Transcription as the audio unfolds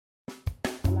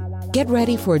Get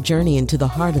ready for a journey into the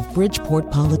heart of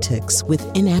Bridgeport politics with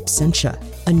In Absentia,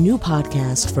 a new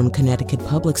podcast from Connecticut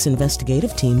Public's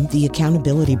investigative team, The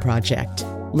Accountability Project.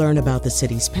 Learn about the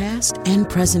city's past and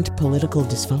present political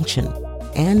dysfunction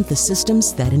and the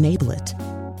systems that enable it.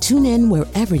 Tune in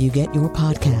wherever you get your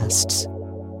podcasts.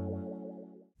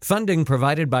 Funding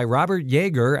provided by Robert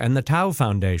Yeager and the Tao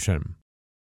Foundation.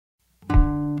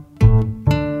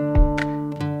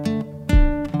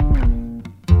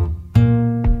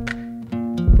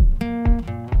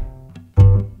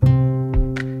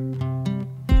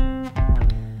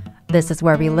 This is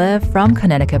Where We Live from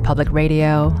Connecticut Public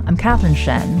Radio. I'm Catherine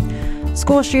Shen.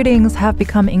 School shootings have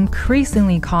become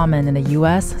increasingly common in the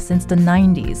U.S. since the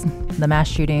 90s. The mass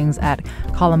shootings at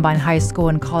Columbine High School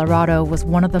in Colorado was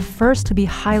one of the first to be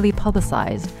highly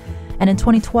publicized. And in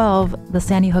 2012, the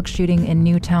Sandy Hook shooting in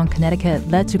Newtown, Connecticut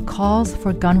led to calls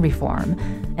for gun reform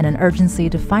and an urgency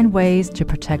to find ways to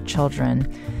protect children.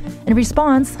 In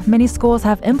response, many schools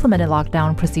have implemented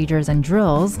lockdown procedures and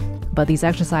drills, but these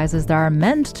exercises that are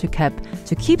meant to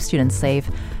keep students safe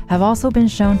have also been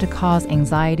shown to cause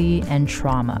anxiety and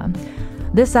trauma.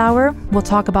 This hour, we'll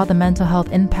talk about the mental health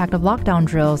impact of lockdown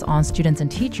drills on students and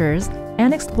teachers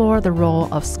and explore the role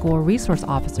of school resource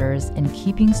officers in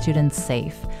keeping students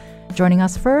safe. Joining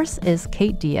us first is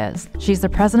Kate Diaz. She's the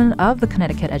president of the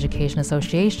Connecticut Education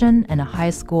Association and a high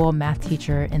school math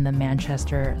teacher in the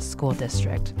Manchester School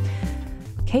District.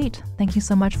 Kate, thank you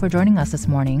so much for joining us this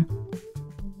morning.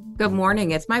 Good morning.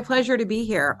 It's my pleasure to be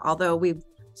here, although we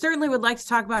certainly would like to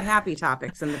talk about happy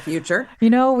topics in the future.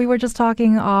 You know, we were just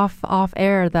talking off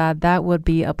air that would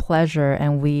be a pleasure,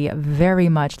 and we very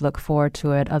much look forward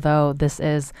to it, although this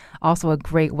is also a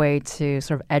great way to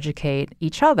sort of educate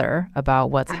each other about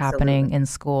what's happening in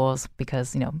schools,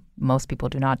 because, you know, most people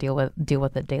do not deal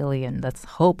with it daily, and let's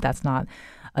hope that's not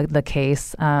the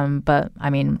case. But I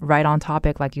mean, right on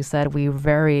topic, like you said, we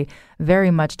very,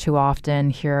 very much too often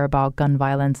hear about gun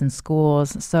violence in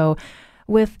schools. So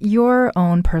with your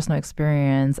own personal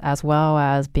experience, as well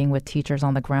as being with teachers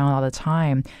on the ground all the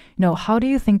time, you know, how do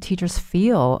you think teachers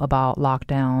feel about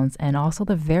lockdowns and also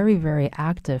the very, very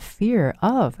active fear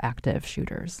of active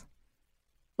shooters?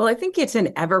 Well, I think it's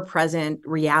an ever-present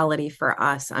reality for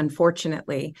us,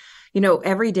 unfortunately. You know,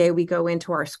 every day we go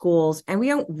into our schools and we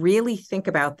don't really think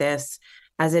about this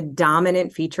as a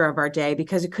dominant feature of our day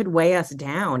because it could weigh us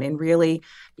down and really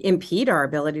impede our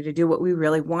ability to do what we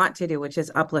really want to do, which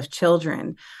is uplift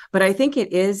children. But I think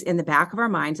it is in the back of our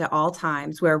minds at all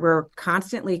times where we're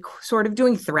constantly sort of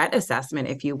doing threat assessment,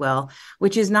 if you will,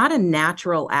 which is not a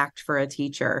natural act for a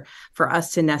teacher, for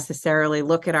us to necessarily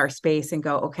look at our space and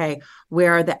go, okay,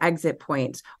 where are the exit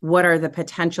points? What are the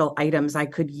potential items I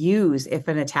could use if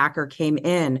an attacker came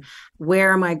in?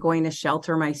 Where am I going to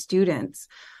shelter my students?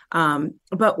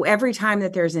 But every time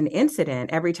that there's an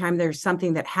incident, every time there's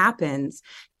something that happens,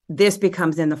 this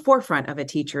becomes in the forefront of a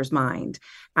teacher's mind.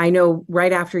 I know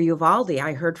right after Uvalde,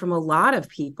 I heard from a lot of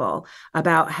people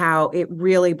about how it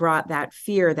really brought that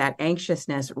fear, that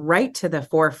anxiousness right to the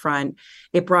forefront.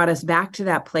 It brought us back to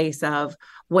that place of,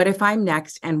 what if I'm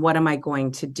next and what am I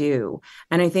going to do?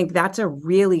 And I think that's a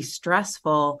really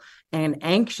stressful and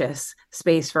anxious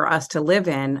space for us to live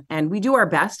in. And we do our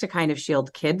best to kind of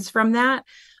shield kids from that.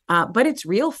 But it's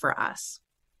real for us.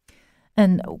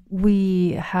 And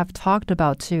we have talked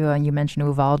about, too, and you mentioned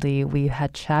Uvalde, we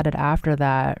had chatted after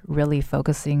that, really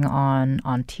focusing on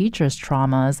teachers'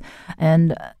 traumas.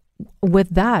 And with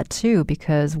that, too,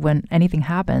 because when anything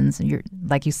happens,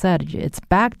 like you said, it's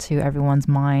back to everyone's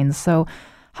minds. So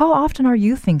how often are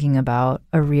you thinking about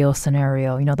a real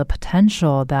scenario, you know, the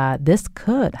potential that this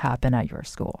could happen at your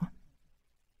school?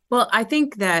 Well, I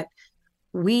think that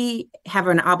we have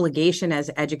an obligation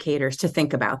as educators to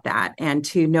think about that and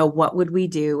to know what would we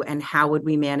do and how would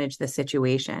we manage the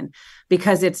situation,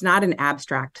 because it's not an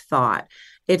abstract thought.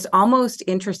 It's almost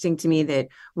interesting to me that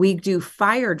we do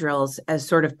fire drills as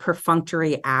sort of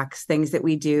perfunctory acts, things that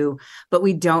we do, but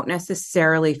we don't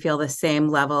necessarily feel the same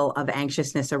level of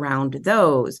anxiousness around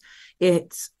those.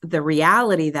 It's the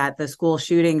reality that the school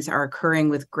shootings are occurring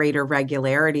with greater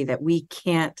regularity, that we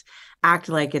can't act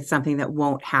like it's something that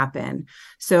won't happen.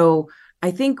 So I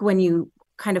think when you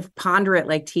kind of ponder it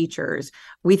like teachers,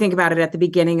 we think about it at the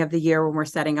beginning of the year when we're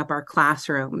setting up our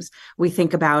classrooms. We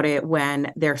think about it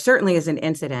when there certainly is an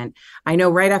incident. I know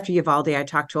right after Uvalde, I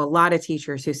talked to a lot of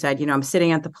teachers who said, you know, I'm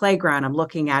sitting at the playground, I'm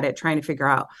looking at it, trying to figure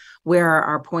out where are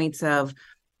our points of,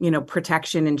 you know,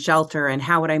 protection and shelter and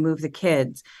how would I move the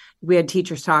kids? we had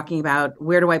teachers talking about,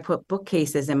 where do I put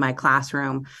bookcases in my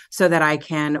classroom so that I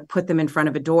can put them in front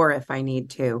of a door if I need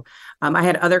to? I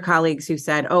had other colleagues who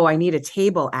said, oh, I need a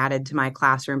table added to my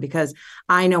classroom because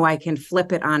I know I can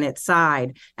flip it on its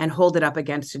side and hold it up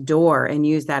against a door and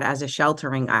use that as a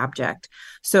sheltering object.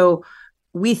 So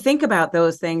we think about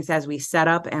those things as we set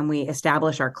up and we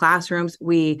establish our classrooms.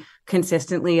 We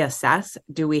consistently assess,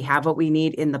 do we have what we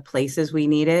need in the places we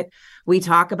need it? We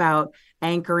talk about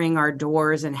anchoring our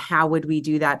doors and how would we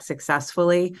do that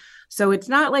successfully. So it's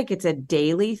not like it's a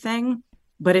daily thing,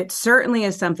 but it certainly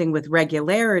is something with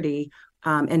regularity.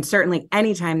 And certainly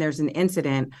anytime there's an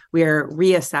incident, we are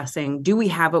reassessing, do we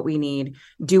have what we need?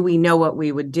 Do we know what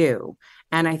we would do?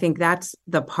 And I think that's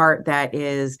the part that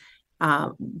is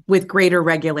with greater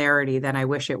regularity than I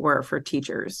wish it were for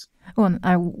teachers. Well, and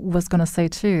I was going to say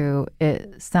too,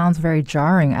 it sounds very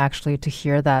jarring actually to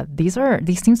hear that these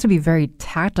seems to be very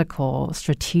tactical,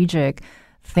 strategic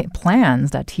plans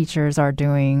that teachers are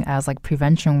doing as like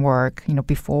prevention work,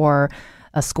 before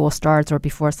a school starts or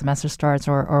before a semester starts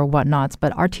or whatnot.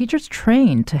 But are teachers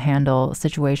trained to handle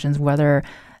situations, whether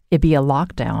it be a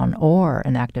lockdown or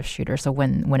an active shooter, so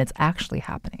when it's actually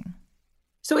happening?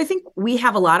 So I think we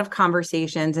have a lot of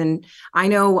conversations, and I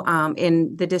know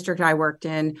in the district I worked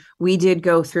in, we did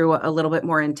go through a little bit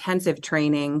more intensive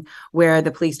training where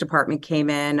the police department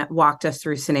came in, walked us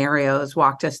through scenarios,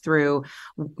 walked us through,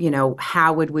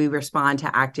 how would we respond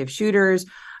to active shooters?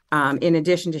 In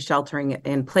addition to sheltering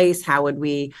in place, how would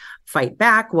we fight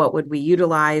back? What would we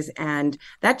utilize? And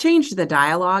that changed the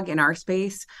dialogue in our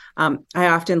space. I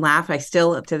often laugh. I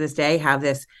still, to this day, have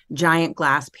this giant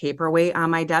glass paperweight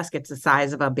on my desk. It's the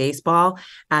size of a baseball,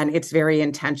 and it's very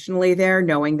intentionally there,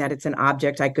 knowing that it's an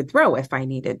object I could throw if I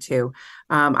needed to.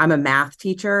 I'm a math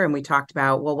teacher, and we talked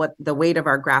about, what the weight of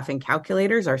our graphing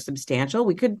calculators are substantial.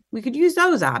 We could use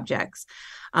those objects.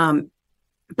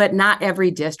 But not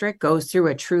every district goes through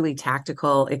a truly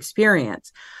tactical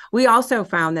experience. We also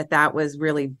found that was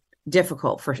really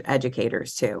difficult for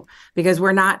educators too, because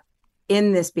we're not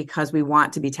in this because we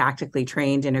want to be tactically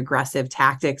trained in aggressive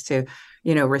tactics to,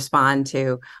 respond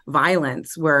to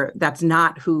violence, where that's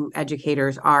not who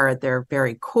educators are at their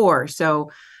very core.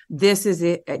 So this is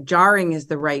it. Jarring is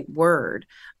the right word.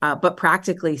 But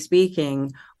practically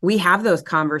speaking, we have those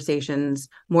conversations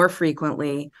more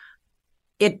frequently.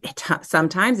 It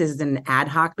sometimes is an ad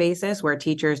hoc basis where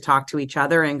teachers talk to each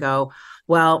other and go,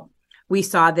 well, we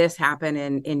saw this happen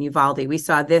in Uvalde. We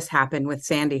saw this happen with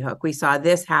Sandy Hook. We saw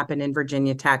this happen in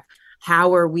Virginia Tech.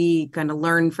 How are we going to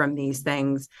learn from these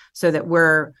things so that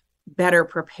we're better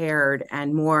prepared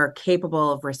and more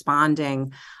capable of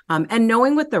responding and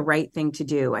knowing what the right thing to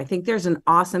do? I think there's an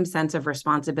awesome sense of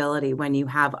responsibility when you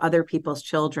have other people's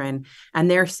children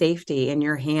and their safety in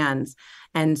your hands.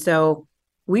 And so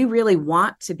we really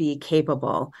want to be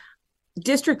capable.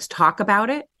 Districts talk about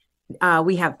it.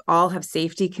 We all have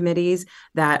safety committees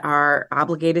that are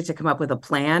obligated to come up with a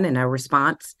plan and a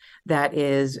response that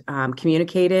is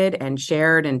communicated and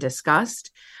shared and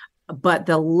discussed. But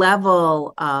the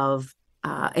level of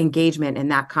engagement in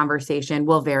that conversation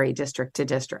will vary district to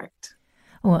district.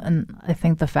 Well, and I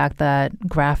think the fact that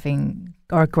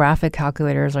graphic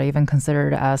calculators are even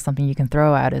considered as something you can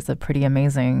throw at is a pretty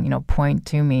amazing, point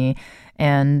to me.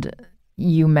 And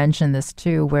you mentioned this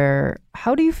too, where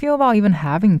how do you feel about even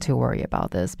having to worry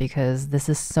about this? Because this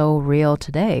is so real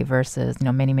today versus,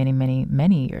 many, many, many,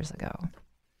 many years ago.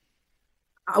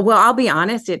 Well, I'll be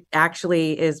honest, it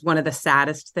actually is one of the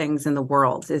saddest things in the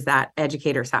world is that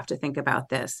educators have to think about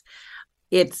this.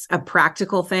 It's a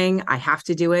practical thing. I have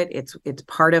to do it. It's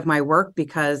part of my work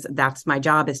because that's my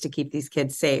job, is to keep these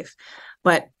kids safe.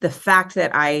 But the fact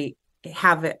that I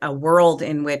have a world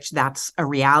in which that's a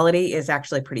reality is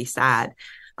actually pretty sad.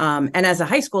 And as a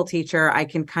high school teacher, I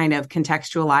can kind of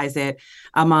contextualize it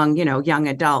among, young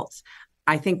adults.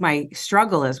 I think my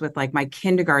struggle is with my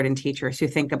kindergarten teachers who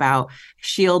think about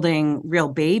shielding real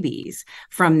babies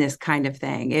from this kind of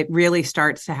thing. It really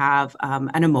starts to have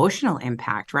an emotional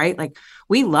impact, right?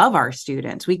 We love our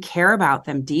students. We care about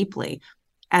them deeply.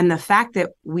 And the fact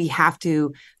that we have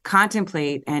to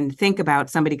contemplate and think about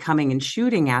somebody coming and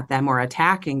shooting at them or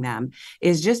attacking them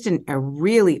is just a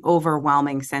really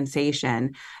overwhelming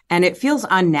sensation. And it feels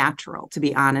unnatural, to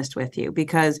be honest with you,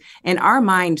 because in our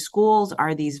mind, schools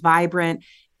are these vibrant,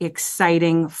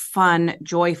 exciting, fun,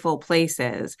 joyful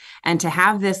places. And to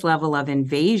have this level of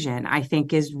invasion, I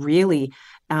think is really,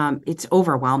 it's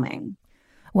overwhelming.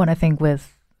 Well, I think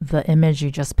with the image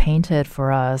you just painted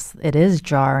for us, it is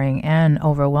jarring and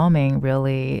overwhelming,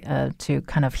 really, to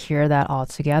kind of hear that all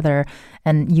together.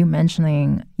 And you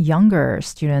mentioning younger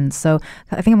students. So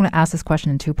I think I'm going to ask this question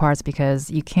in two parts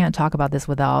because you can't talk about this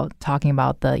without talking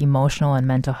about the emotional and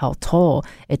mental health toll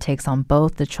it takes on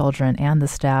both the children and the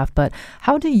staff. But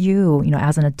how do you,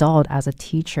 as an adult, as a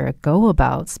teacher, go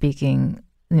about speaking,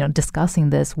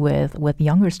 discussing this with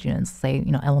younger students, say,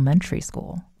 elementary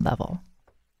school level?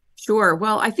 Sure.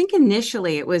 Well, I think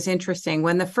initially it was interesting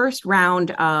when the first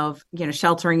round of,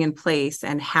 sheltering in place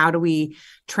and how do we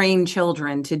train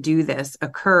children to do this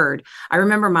occurred. I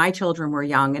remember my children were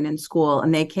young and in school,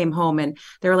 and they came home and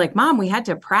they were like, Mom, we had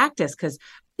to practice because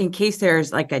in case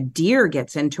there's like a deer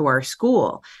gets into our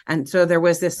school. And so there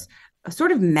was this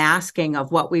sort of masking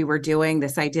of what we were doing,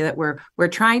 this idea that we're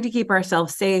trying to keep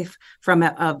ourselves safe from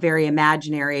a very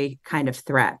imaginary kind of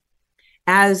threat.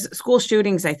 As school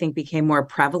shootings, I think, became more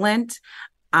prevalent,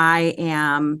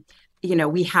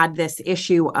 we had this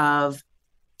issue of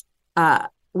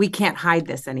we can't hide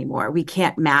this anymore. We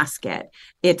can't mask it.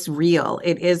 It's real.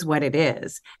 It is what it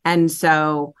is. And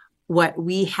so what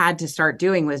we had to start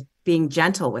doing was being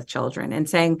gentle with children and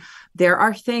saying, there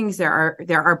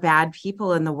are bad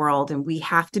people in the world, and we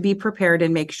have to be prepared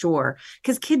and make sure,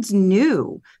 because kids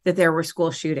knew that there were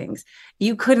school shootings.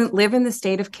 You couldn't live in the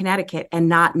state of Connecticut and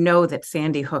not know that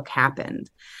Sandy Hook happened.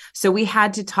 So we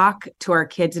had to talk to our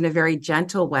kids in a very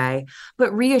gentle way,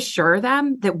 but reassure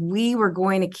them that we were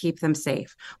going to keep them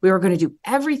safe. We were going to do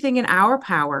everything in our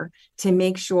power to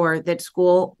make sure that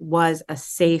school was a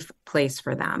safe place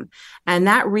for them. And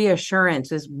that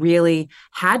reassurance is really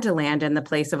had to land in the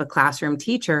place of a classroom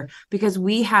teacher because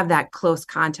we have that close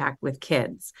contact with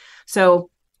kids. So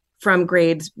from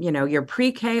grades, your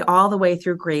pre-K all the way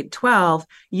through grade 12,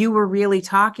 you were really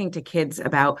talking to kids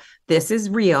about this is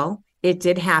real. It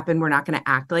did happen. We're not going to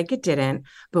act like it didn't,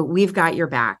 but we've got your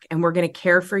back and we're going to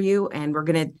care for you and we're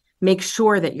going to make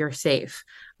sure that you're safe.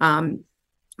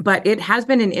 But it has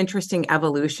been an interesting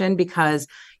evolution because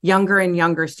younger and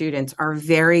younger students are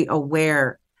very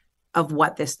aware of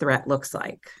what this threat looks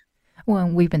like. Well,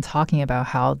 we've been talking about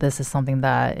how this is something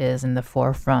that is in the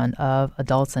forefront of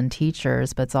adults and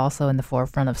teachers, but it's also in the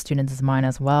forefront of students' mind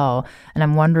as well. And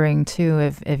I'm wondering, too,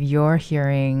 if you're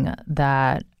hearing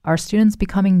that are students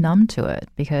becoming numb to it?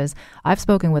 Because I've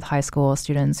spoken with high school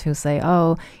students who say,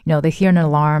 they hear an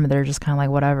alarm, they're just kind of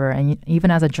like, whatever. And even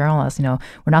as a journalist, we're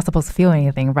not supposed to feel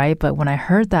anything, right? But when I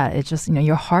heard that, it just,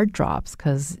 your heart drops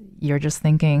because you're just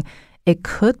thinking, it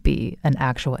could be an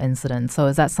actual incident. So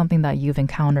is that something that you've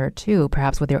encountered too,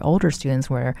 perhaps with your older students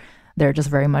where they're just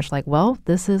very much like, well,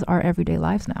 this is our everyday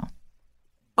lives now?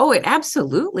 Oh, it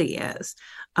absolutely is.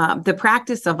 The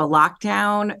practice of a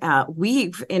lockdown,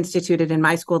 we've instituted in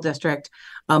my school district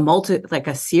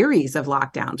a series of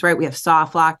lockdowns, right? We have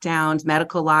soft lockdowns,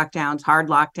 medical lockdowns, hard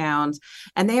lockdowns,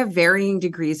 and they have varying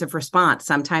degrees of response.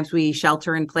 Sometimes we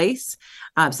shelter in place.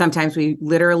 Sometimes we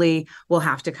literally will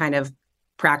have to kind of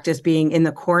practice being in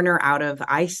the corner out of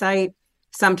eyesight.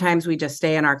 Sometimes we just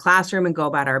stay in our classroom and go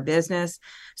about our business.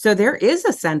 So there is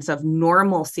a sense of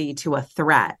normalcy to a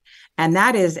threat. And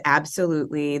that is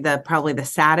absolutely probably the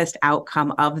saddest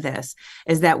outcome of this,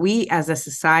 is that we as a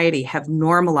society have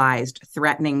normalized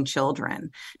threatening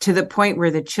children to the point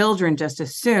where the children just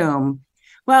assume,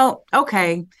 well,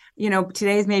 okay,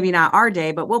 today's maybe not our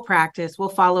day, but we'll practice, we'll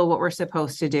follow what we're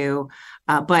supposed to do.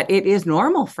 But it is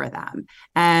normal for them.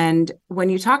 And when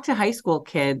you talk to high school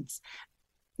kids,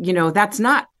 that's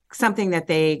not something that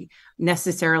they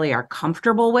necessarily are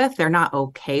comfortable with. They're not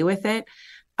okay with it.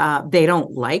 They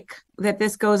don't like that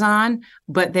this goes on,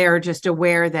 but they're just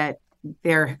aware that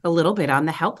they're a little bit on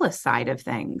the helpless side of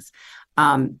things.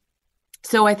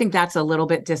 So I think that's a little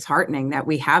bit disheartening that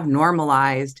we have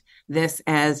normalized this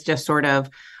as just sort of,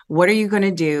 what are you going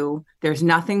to do? There's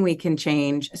nothing we can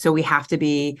change. So we have to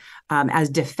be as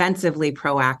defensively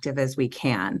proactive as we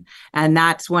can. And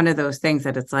that's one of those things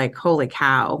that it's like, holy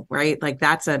cow, right? Like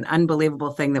that's an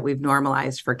unbelievable thing that we've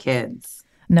normalized for kids.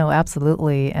 No,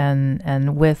 absolutely.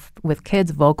 And with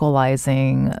kids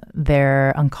vocalizing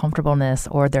their uncomfortableness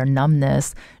or their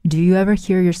numbness, do you ever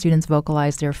hear your students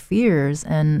vocalize their fears?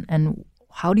 And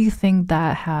how do you think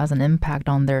that has an impact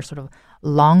on their sort of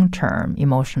long-term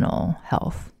emotional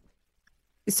health?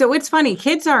 So it's funny,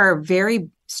 kids are very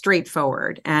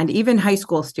straightforward, and even high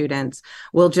school students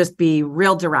will just be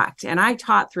real direct. And I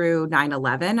taught through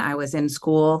 9/11. I was in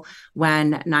school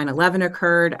when 9/11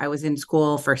 occurred. I was in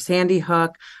school for Sandy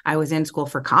Hook. I was in school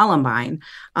for Columbine.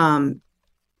 And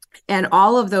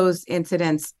all of those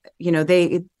incidents,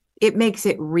 it makes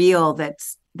it real that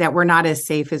that we're not as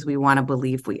safe as we want to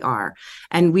believe we are.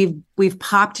 And we've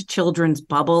popped children's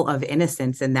bubble of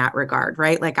innocence in that regard,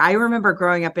 right? Like I remember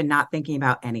growing up and not thinking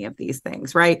about any of these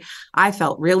things, right? I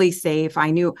felt really safe.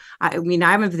 I'm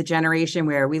of the generation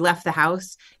where we left the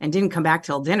house and didn't come back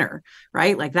till dinner,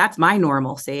 right? Like that's my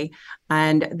normalcy.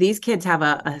 And these kids have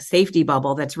a safety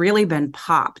bubble that's really been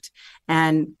popped.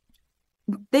 And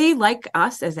they, like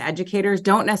us as educators,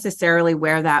 don't necessarily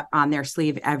wear that on their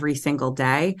sleeve every single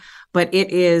day, but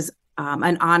it is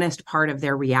an honest part of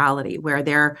their reality where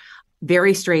they're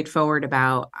very straightforward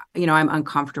about, I'm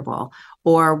uncomfortable.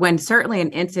 Or when certainly an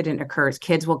incident occurs,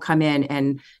 kids will come in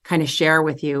and kind of share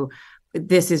with you,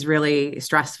 this is really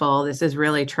stressful. This is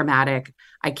really traumatic.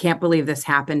 I can't believe this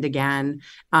happened again.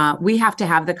 We have to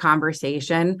have the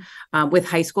conversation with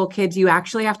high school kids. You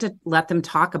actually have to let them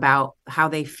talk about how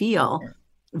they feel,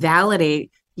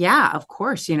 validate. Yeah, of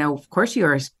course,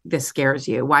 this scares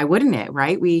you. Why wouldn't it?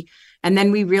 Right. And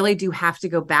then we really do have to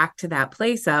go back to that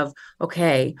place of,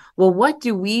 okay, well, what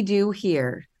do we do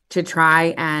here to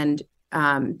try and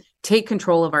take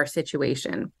control of our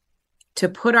situation, to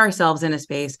put ourselves in a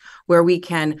space where we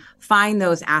can find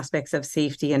those aspects of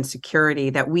safety and security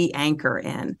that we anchor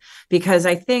in? Because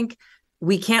I think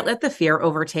we can't let the fear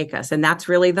overtake us. And that's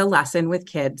really the lesson with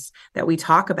kids that we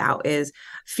talk about is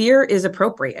fear is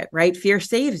appropriate, right? Fear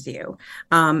saves you.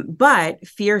 But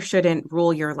fear shouldn't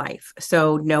rule your life.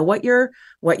 So know what you're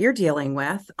dealing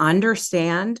with,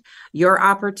 understand your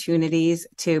opportunities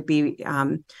to be,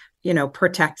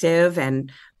 protective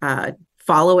and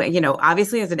following,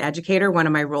 obviously as an educator, one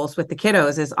of my roles with the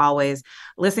kiddos is always,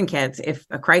 listen, kids, if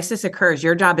a crisis occurs,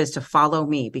 your job is to follow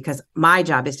me because my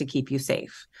job is to keep you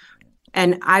safe.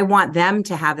 And I want them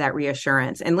to have that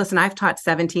reassurance. And listen, I've taught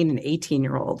 17 and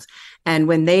 18-year-olds. And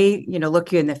when they,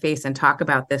 look you in the face and talk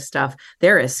about this stuff,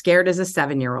 they're as scared as a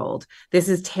 7-year-old. This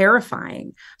is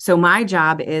terrifying. So my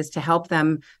job is to help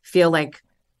them feel like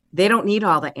they don't need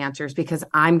all the answers because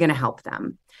I'm going to help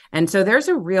them. And so there's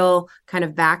a real kind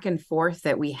of back and forth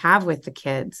that we have with the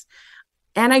kids.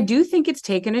 And I do think it's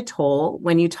taken a toll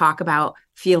when you talk about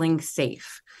feeling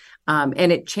safe.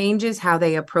 And it changes how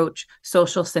they approach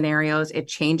social scenarios. It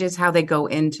changes how they go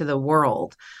into the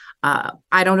world.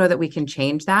 I don't know that we can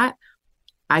change that.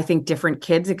 I think different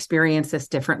kids experience this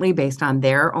differently based on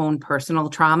their own personal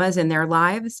traumas in their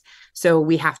lives. So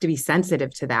we have to be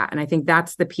sensitive to that. And I think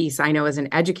that's the piece I know as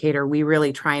an educator, we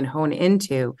really try and hone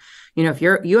into. If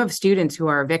you have students who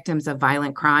are victims of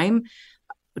violent crime,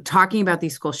 talking about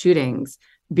these school shootings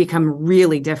become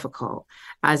really difficult,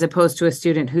 as opposed to a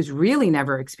student who's really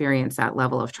never experienced that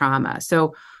level of trauma.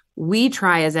 So we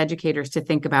try as educators to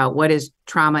think about, what does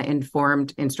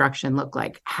trauma-informed instruction look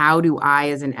like? How do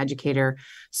I, as an educator,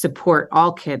 support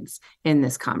all kids in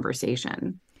this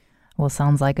conversation? Well,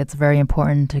 sounds like it's very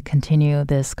important to continue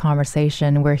this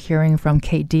conversation. We're hearing from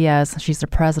Kate Diaz. She's the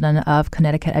president of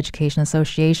Connecticut Education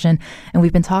Association, and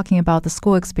we've been talking about the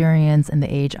school experience in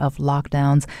the age of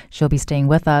lockdowns. She'll be staying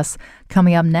with us.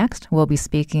 Coming up next, we'll be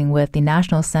speaking with the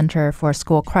National Center for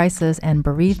School Crisis and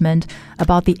Bereavement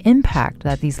about the impact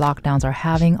that these lockdowns are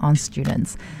having on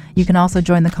students. You can also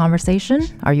join the conversation.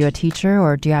 Are you a teacher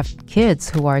or do you have kids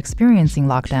who are experiencing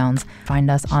lockdowns? Find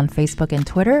us on Facebook and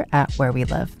Twitter at Where We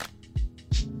Live.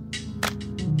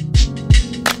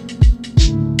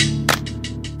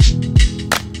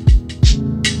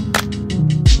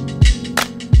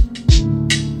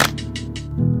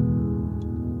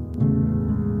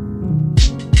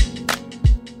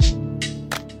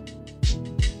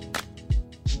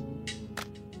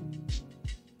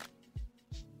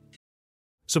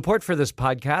 Support for this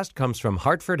podcast comes from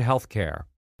Hartford Healthcare.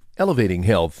 Elevating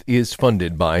Health is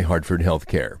funded by Hartford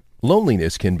Healthcare.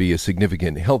 Loneliness can be a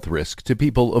significant health risk to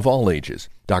people of all ages.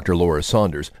 Dr. Laura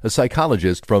Saunders, a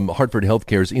psychologist from Hartford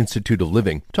Healthcare's Institute of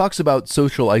Living, talks about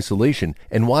social isolation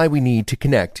and why we need to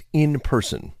connect in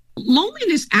person.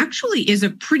 Loneliness actually is a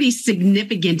pretty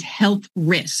significant health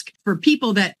risk for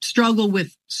people that struggle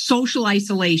with social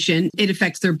isolation. It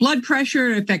affects their blood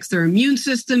pressure, it affects their immune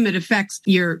system, it affects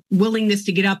your willingness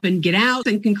to get up and get out,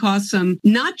 and can cause some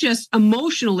not just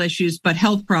emotional issues, but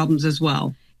health problems as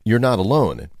well. You're not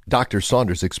alone. Dr.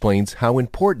 Saunders explains how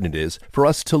important it is for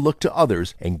us to look to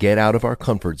others and get out of our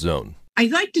comfort zone. I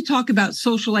like to talk about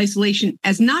social isolation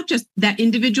as not just that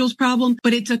individual's problem,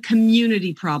 but it's a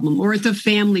community problem or it's a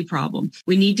family problem.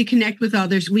 We need to connect with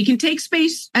others. We can take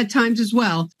space at times as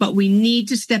well, but we need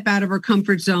to step out of our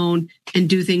comfort zone and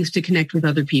do things to connect with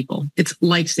other people. It's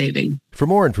life-saving. For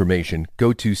more information,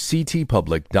 go to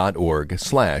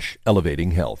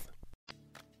ctpublic.org/elevatinghealth.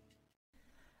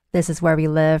 This is Where We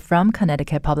Live from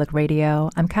Connecticut Public Radio.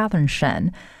 I'm Catherine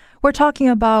Shen. We're talking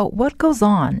about what goes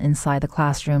on inside the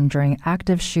classroom during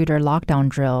active shooter lockdown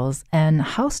drills and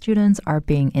how students are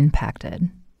being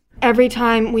impacted. Every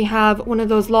time we have one of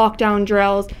those lockdown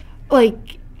drills,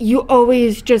 you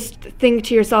always just think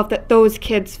to yourself that those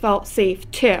kids felt safe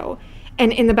too.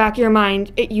 And in the back of your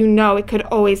mind, it could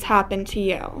always happen to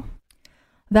you.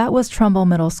 That was Trumbull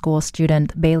Middle School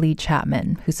student Bailey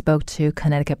Chapman, who spoke to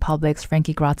Connecticut Public's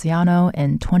Frankie Graziano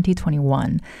in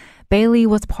 2021. Bailey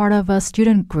was part of a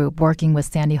student group working with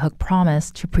Sandy Hook Promise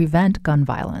to prevent gun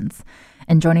violence.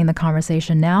 And joining the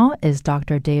conversation now is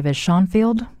Dr. David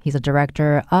Schonfield. He's a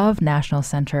director of National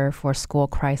Center for School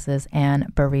Crisis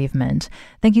and Bereavement.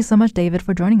 Thank you so much, David,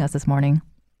 for joining us this morning.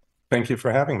 Thank you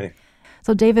for having me.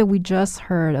 So, David, we just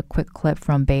heard a quick clip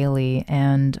from Bailey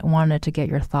and wanted to get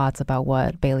your thoughts about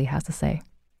what Bailey has to say.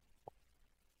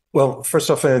 Well, first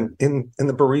off, in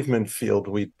the bereavement field,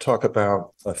 we talk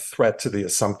about a threat to the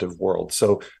assumptive world.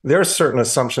 So there are certain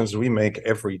assumptions we make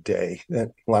every day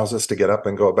that allows us to get up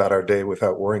and go about our day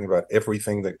without worrying about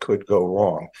everything that could go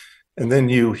wrong. And then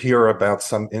you hear about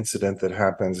some incident that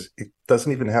happens. It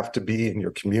doesn't even have to be in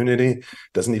your community,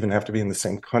 doesn't even have to be in the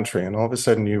same country. And all of a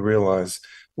sudden you realize,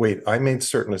 wait, I made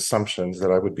certain assumptions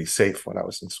that I would be safe when I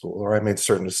was in school, or I made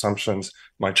certain assumptions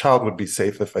my child would be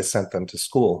safe if I sent them to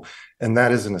school. And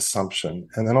that is an assumption.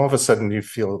 And then all of a sudden you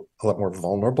feel a lot more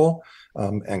vulnerable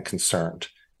and concerned.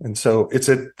 And so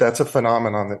that's a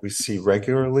phenomenon that we see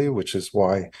regularly, which is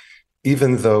why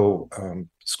even though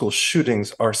school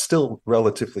shootings are still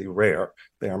relatively rare,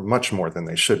 they are much more than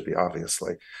they should be,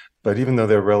 obviously. But even though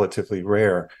they're relatively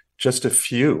rare, just a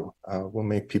few will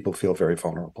make people feel very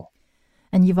vulnerable.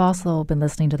 And you've also been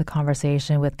listening to the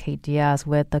conversation with Kate Diaz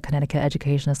with the Connecticut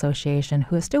Education Association,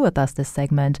 who is still with us this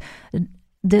segment.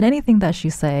 Did anything that she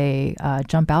say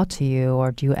jump out to you,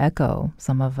 or do you echo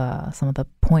some of the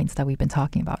points that we've been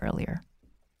talking about earlier?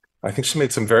 I think she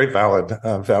made some very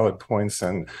valid points.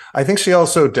 And I think she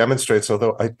also demonstrates,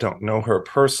 although I don't know her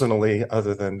personally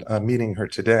other than meeting her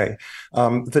today,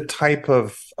 the type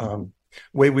of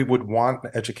way we would want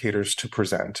educators to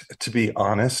present, to be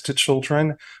honest to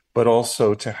children, but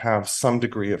also to have some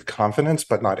degree of confidence,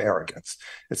 but not arrogance.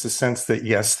 It's a sense that,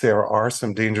 yes, there are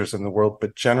some dangers in the world,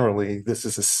 but generally this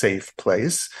is a safe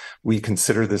place. We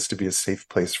consider this to be a safe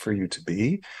place for you to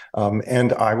be.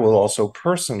 And I will also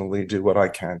personally do what I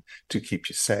can to keep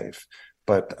you safe.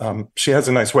 But she has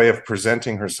a nice way of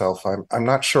presenting herself. I'm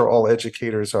not sure all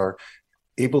educators are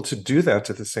able to do that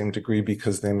to the same degree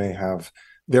because they may have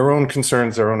their own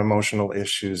concerns, their own emotional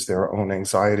issues, their own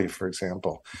anxiety, for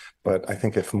example. But I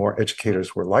think if more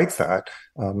educators were like that,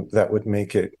 that would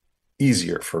make it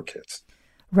easier for kids.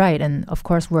 Right. And of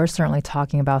course, we're certainly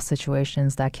talking about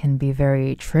situations that can be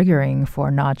very triggering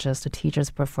for not just the teachers,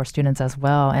 but for students as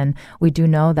well. And we do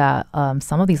know that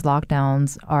some of these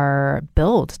lockdowns are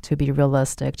built to be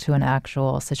realistic to an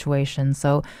actual situation.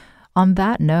 So on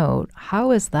that note,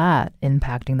 how is that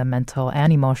impacting the mental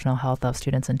and emotional health of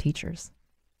students and teachers?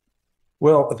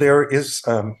 Well, there is,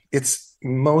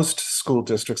 most school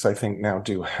districts, I think, now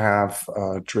do have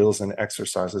drills and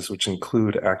exercises, which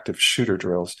include active shooter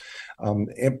drills,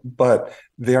 but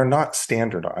they're not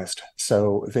standardized.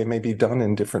 So they may be done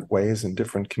in different ways in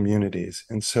different communities.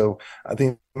 And so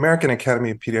the American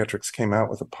Academy of Pediatrics came out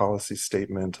with a policy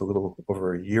statement a little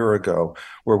over a year ago,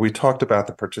 where we talked about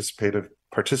the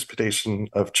participation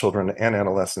of children and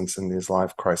adolescents in these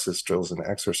live crisis drills and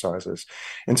exercises.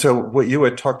 And so what you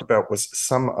had talked about was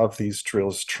some of these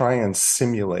drills try and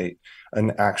simulate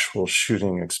an actual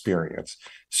shooting experience.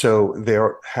 So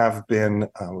there have been,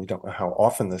 we don't know how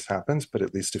often this happens, but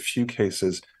at least a few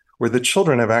cases where the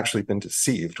children have actually been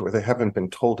deceived, where they haven't been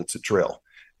told it's a drill.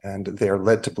 And they're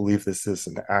led to believe this is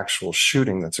an actual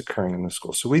shooting that's occurring in the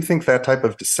school. So we think that type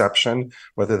of deception,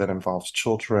 whether that involves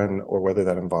children or whether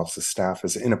that involves the staff,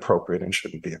 is inappropriate and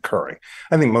shouldn't be occurring.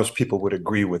 I think most people would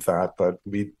agree with that, but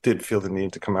we did feel the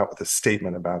need to come out with a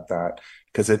statement about that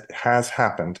because it has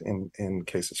happened in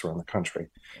cases around the country.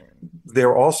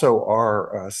 There also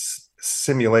are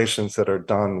simulations that are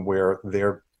done where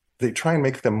they try and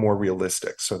make them more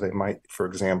realistic. So they might, for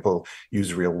example,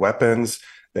 use real weapons.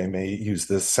 They may use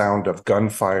the sound of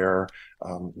gunfire.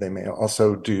 They may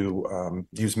also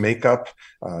use makeup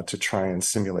to try and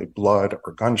simulate blood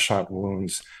or gunshot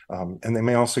wounds. And they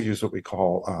may also use what we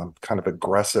call kind of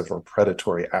aggressive or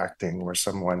predatory acting, where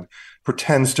someone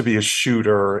pretends to be a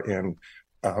shooter and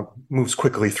moves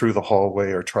quickly through the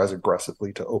hallway or tries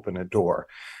aggressively to open a door.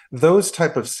 Those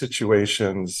type of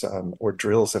situations or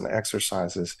drills and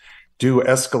exercises do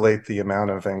escalate the amount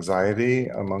of anxiety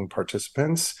among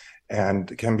participants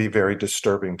and can be very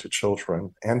disturbing to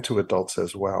children and to adults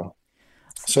as well.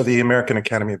 So the American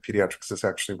Academy of Pediatrics has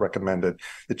actually recommended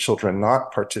that children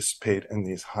not participate in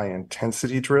these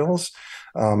high-intensity drills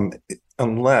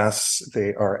unless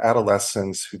they are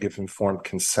adolescents who give informed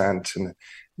consent, and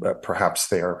perhaps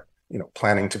they are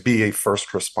planning to be a first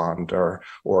responder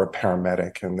or a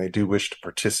paramedic, and they do wish to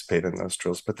participate in those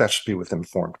drills, but that should be with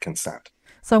informed consent.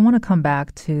 So I want to come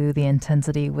back to the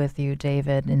intensity with you,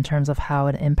 David, in terms of how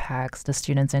it impacts the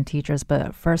students and teachers.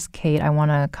 But first, Kate, I want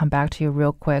to come back to you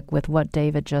real quick with what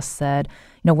David just said.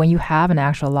 When you have an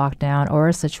actual lockdown or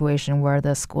a situation where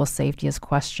the school safety is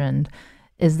questioned,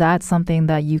 is that something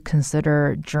that you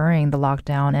consider during the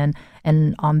lockdown?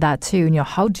 And on that too,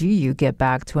 how do you get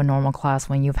back to a normal class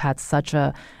when you've had such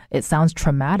it sounds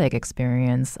traumatic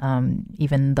experience,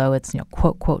 even though it's,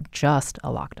 quote, quote, just a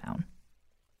lockdown?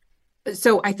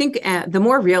 So I think the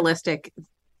more realistic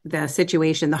the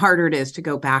situation, the harder it is to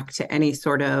go back to any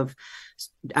sort of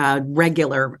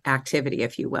regular activity,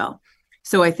 if you will.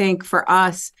 So I think for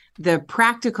us, the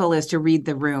practical is to read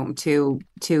the room, to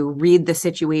read the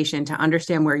situation, to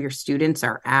understand where your students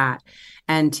are at,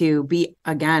 and to be,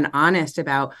 again, honest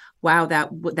about, wow,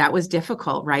 that was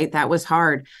difficult, right? That was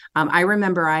hard. I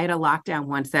remember I had a lockdown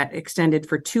once that extended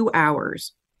for 2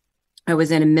 hours. I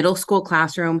was in a middle school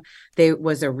classroom. There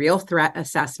was a real threat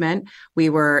assessment. We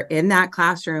were in that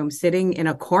classroom sitting in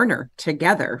a corner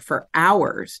together for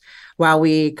hours while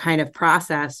we kind of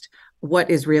processed what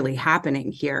is really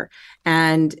happening here.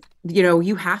 And,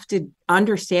 you have to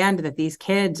understand that these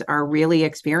kids are really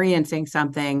experiencing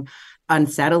something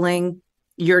unsettling.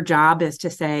 Your job is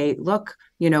to say, look,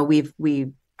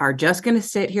 we are just going to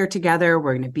sit here together.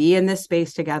 We're going to be in this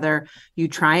space together. You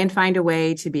try and find a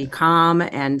way to be calm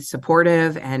and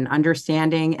supportive and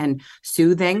understanding and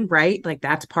soothing, right? Like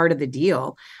that's part of the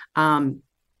deal.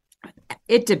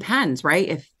 It depends, right?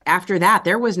 If after that,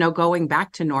 there was no going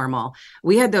back to normal.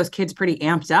 We had those kids pretty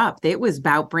amped up. It was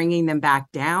about bringing them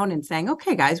back down and saying,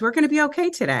 okay, guys, we're going to be okay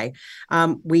today.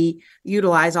 We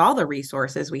utilize all the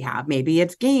resources we have. Maybe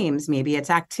it's games, maybe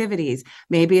it's activities,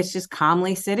 maybe it's just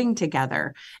calmly sitting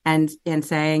together and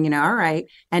saying, all right,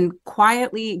 and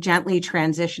quietly, gently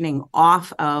transitioning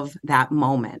off of that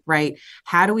moment, right?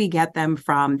 How do we get them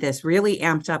from this really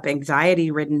amped up,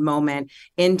 anxiety-ridden moment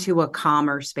into a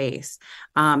calmer space?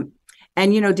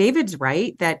 And, David's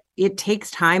right that it takes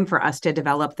time for us to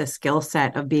develop the skill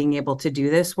set of being able to do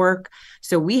this work.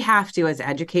 So we have to, as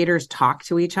educators, talk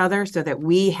to each other so that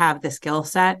we have the skill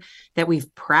set that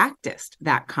we've practiced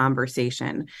that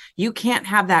conversation. You can't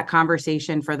have that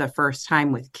conversation for the first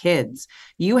time with kids.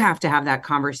 You have to have that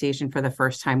conversation for the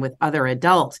first time with other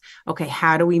adults. Okay,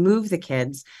 how do we move the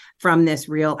kids from this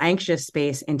real anxious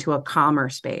space into a calmer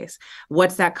space?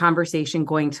 What's that conversation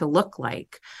going to look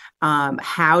like?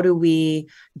 How do we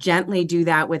gently do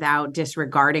that without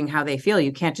disregarding how they feel?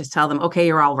 You can't just tell them, okay,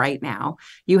 you're all right now.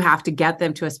 You have to get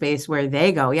them to a space where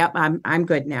they go, yep, I'm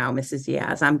good now, Mrs.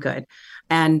 Diaz, I'm good.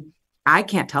 And I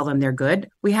can't tell them they're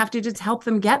good. We have to just help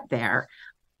them get there.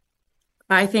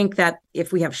 I think that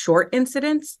if we have short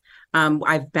incidents,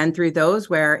 I've been through those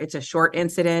where it's a short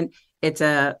incident. It's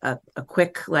a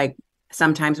quick,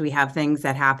 sometimes we have things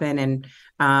that happen and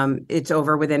it's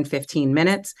over within 15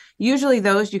 minutes. Usually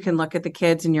those you can look at the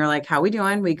kids and you're like, how we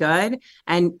doing? We good?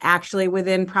 And actually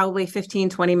within probably 15,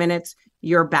 20 minutes,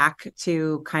 you're back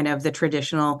to kind of the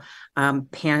traditional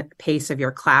pace of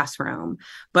your classroom.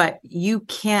 But you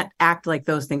can't act like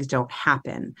those things don't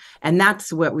happen. And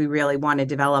that's what we really want to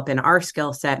develop in our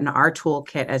skill set and our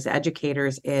toolkit as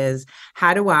educators is,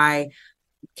 how do I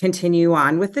continue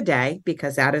on with the day,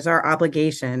 because that is our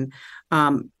obligation,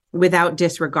 without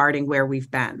disregarding where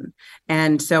we've been.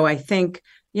 And so I think,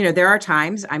 there are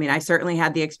times, I certainly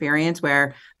had the experience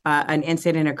where an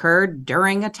incident occurred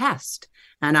during a test.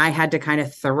 And I had to kind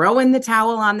of throw in the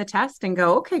towel on the test and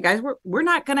go, okay, guys, we're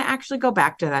not going to actually go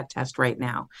back to that test right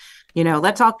now.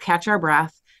 Let's all catch our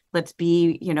breath. Let's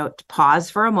be,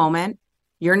 pause for a moment.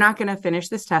 You're not going to finish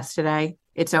this test today.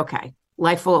 It's okay.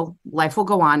 Life will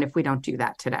go on if we don't do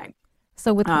that today.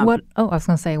 So with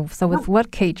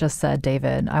what Kate just said,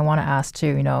 David, I want to ask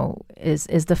too,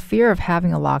 is the fear of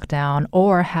having a lockdown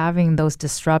or having those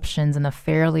disruptions in a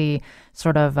fairly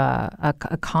sort of a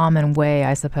common way,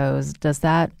 I suppose, does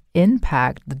that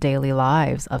impact the daily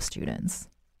lives of students?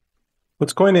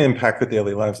 What's going to impact the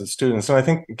daily lives of students? And I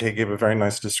think Kate gave a very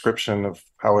nice description of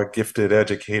how a gifted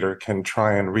educator can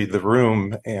try and read the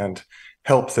room and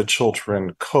help the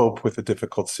children cope with a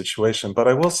difficult situation. But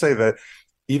I will say that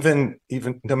even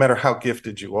no matter how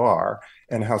gifted you are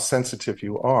and how sensitive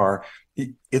you are,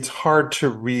 it's hard to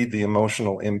read the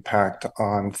emotional impact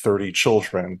on 30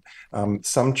 children.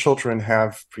 Some children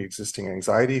have pre-existing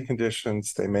anxiety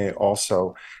conditions. They may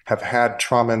also have had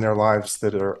trauma in their lives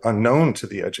that are unknown to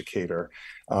the educator.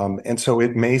 And so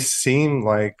it may seem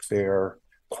like they're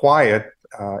quiet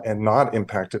and not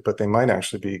impacted, but they might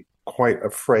actually be quite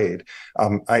afraid.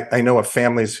 I know of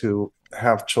families who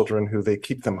have children who they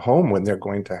keep them home when they're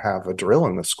going to have a drill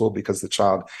in the school because the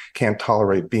child can't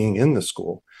tolerate being in the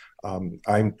school.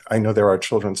 I know there are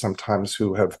children sometimes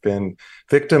who have been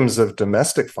victims of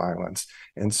domestic violence,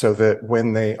 and so that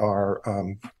when they are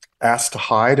asked to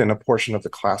hide in a portion of the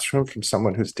classroom from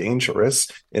someone who's dangerous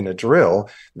in a drill,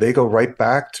 they go right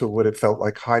back to what it felt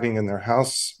like hiding in their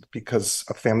house because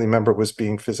a family member was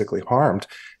being physically harmed,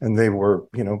 and they were,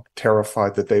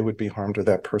 terrified that they would be harmed or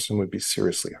that person would be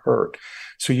seriously hurt.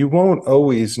 So you won't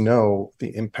always know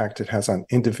the impact it has on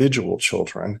individual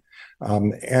children.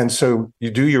 And so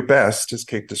you do your best, as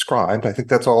Kate described. I think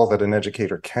that's all that an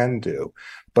educator can do.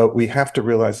 But we have to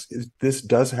realize this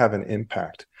does have an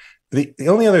impact. The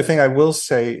only other thing I will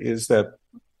say is that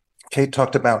Kate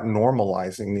talked about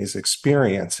normalizing these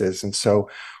experiences. And so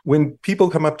when people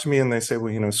come up to me and they say,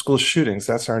 well, school shootings,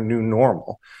 that's our new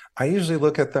normal, I usually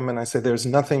look at them and I say, there's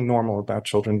nothing normal about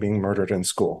children being murdered in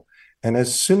school. And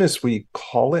as soon as we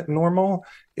call it normal,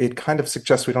 it kind of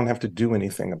suggests we don't have to do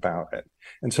anything about it.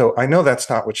 And so I know that's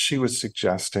not what she was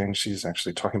suggesting. She's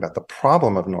actually talking about the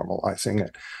problem of normalizing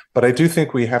it. But I do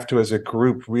think we have to, as a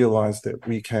group, realize that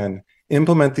we can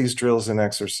implement these drills and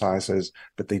exercises,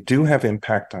 but they do have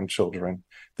impact on children.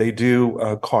 They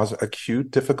do cause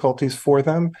acute difficulties for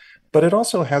them, but it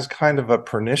also has kind of a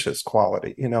pernicious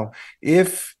quality.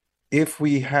 If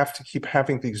we have to keep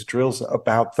having these drills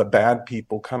about the bad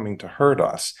people coming to hurt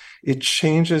us, it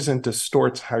changes and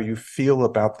distorts how you feel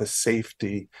about the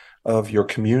safety of your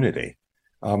community.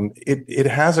 It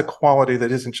has a quality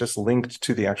that isn't just linked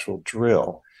to the actual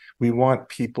drill. We want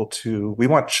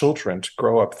children to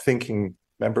grow up thinking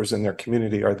members in their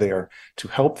community are there to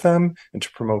help them and to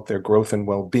promote their growth and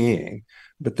well-being.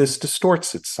 But this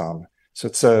distorts it some.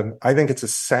 So I think it's a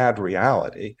sad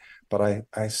reality, but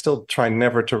I still try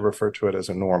never to refer to it as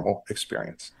a normal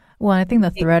experience. Well, I think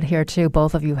the thread here, too,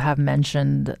 both of you have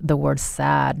mentioned the word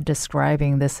sad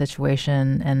describing this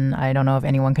situation, and I don't know if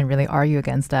anyone can really argue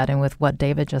against that. And with what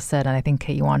David just said, and I think,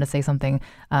 Kate, you wanted to say something,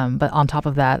 but on top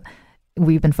of that,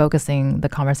 we've been focusing the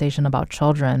conversation about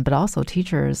children, but also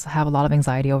teachers have a lot of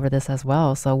anxiety over this as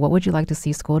well. So what would you like to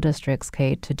see school districts,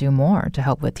 Kate, to do more to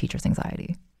help with teachers'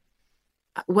 anxiety?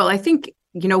 Well, I think,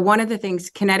 one of the things,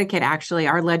 Connecticut, actually,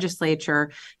 our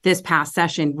legislature this past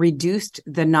session reduced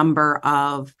the number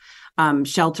of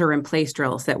shelter in place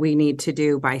drills that we need to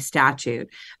do by statute,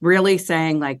 really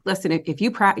saying, like, listen, if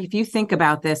you think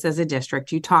about this as a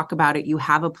district, you talk about it, you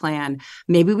have a plan,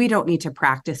 maybe we don't need to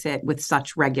practice it with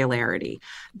such regularity,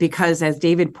 because as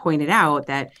David pointed out,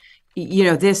 that,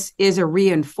 this is a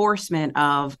reinforcement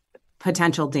of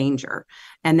potential danger,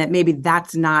 and that maybe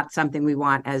that's not something we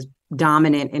want as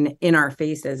dominant in our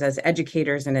faces as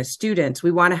educators and as students. We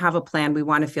want to have a plan. We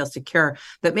want to feel secure,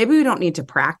 but maybe we don't need to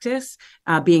practice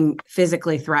being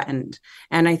physically threatened.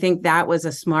 And I think that was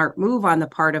a smart move on the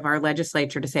part of our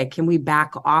legislature to say, can we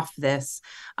back off this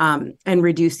and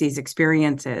reduce these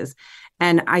experiences?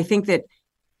 And I think that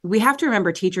we have to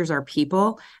remember teachers are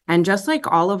people, and just like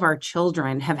all of our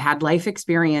children have had life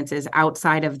experiences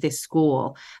outside of this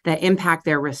school that impact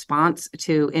their response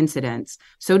to incidents,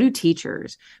 so do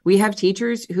teachers. We have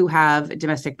teachers who have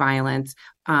domestic violence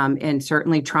and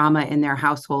certainly trauma in their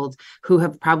households, who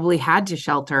have probably had to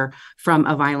shelter from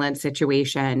a violent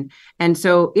situation. And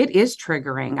so it is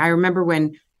triggering. I remember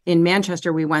when in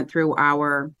Manchester, we went through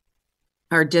our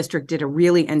district did a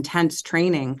really intense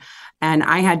training, and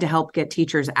I had to help get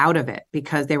teachers out of it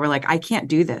because they were like, I can't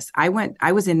do this. I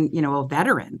was in, a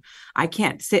veteran. I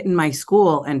can't sit in my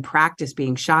school and practice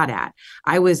being shot at.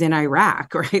 I was in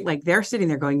Iraq, right? Like, they're sitting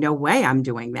there going, no way I'm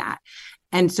doing that.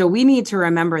 And so we need to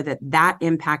remember that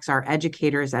impacts our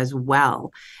educators as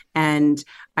well. And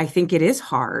I think it is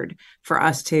hard for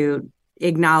us to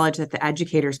acknowledge that the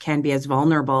educators can be as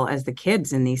vulnerable as the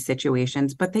kids in these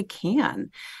situations, but they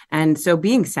can. And so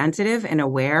being sensitive and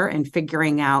aware and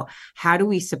figuring out how do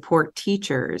we support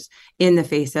teachers in the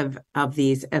face of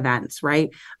these events,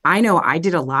 right? I know I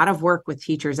did a lot of work with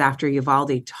teachers after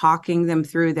Uvalde, talking them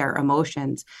through their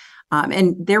emotions.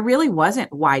 And there really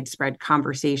wasn't widespread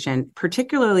conversation,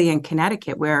 particularly in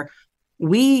Connecticut, where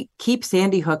we keep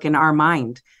Sandy Hook in our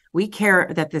mind. We care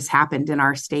that this happened in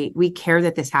our state. We care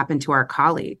that this happened to our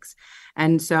colleagues.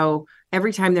 And so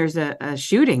every time there's a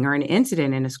shooting or an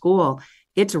incident in a school,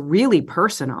 it's really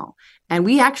personal. And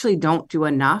we actually don't do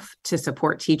enough to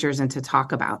support teachers and to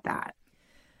talk about that.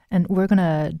 And we're going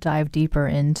to dive deeper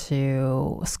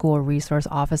into school resource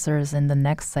officers in the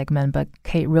next segment. But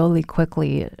Kate, really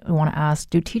quickly, I want to ask,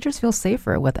 do teachers feel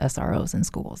safer with SROs in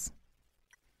schools?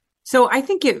 So I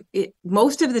think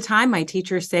most of the time, my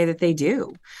teachers say that they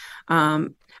do.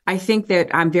 I think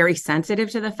that I'm very sensitive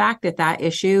to the fact that that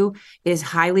issue is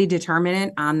highly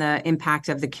determinant on the impact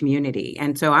of the community.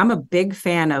 And so I'm a big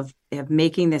fan of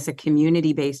making this a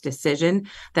community-based decision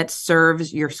that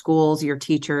serves your schools, your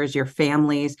teachers, your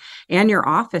families, and your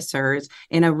officers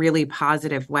in a really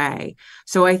positive way.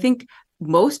 So I think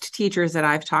most teachers that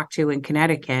I've talked to in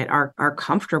Connecticut are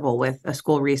comfortable with a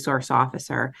school resource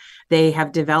officer. They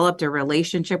have developed a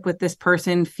relationship with this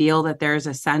person, feel that there's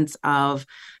a sense of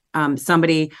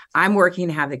somebody, I'm working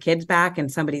to have the kids back and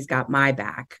somebody's got my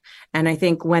back. And I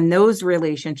think when those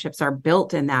relationships are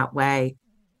built in that way,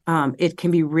 it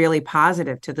can be really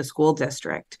positive to the school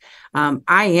district.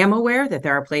 I am aware that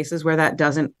there are places where that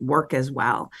doesn't work as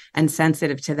well, and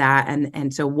sensitive to that.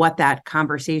 And so what that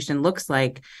conversation looks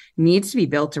like needs to be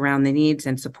built around the needs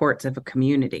and supports of a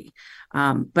community.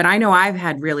 But I know I've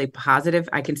had really positive,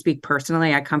 I can speak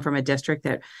personally. I come from a district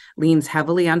that leans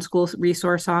heavily on school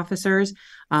resource officers,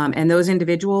 and those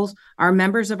individuals are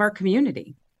members of our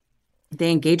community.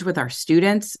 They engage with our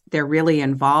students. They're really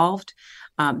involved.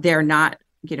 They're not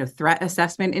threat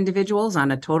assessment individuals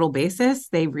on a total basis.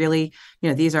 They really,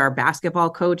 these are basketball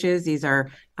coaches. These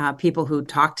are people who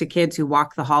talk to kids, who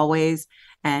walk the hallways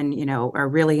and, are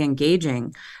really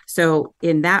engaging. So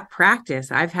in that practice,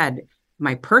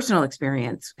 my personal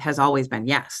experience has always been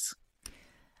yes.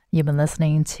 You've been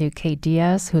listening to Kate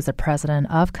Diaz, who is the president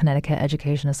of Connecticut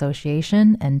Education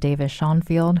Association, and David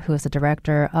Schonfield, who is the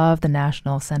director of the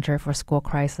National Center for School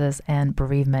Crisis and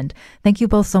Bereavement. Thank you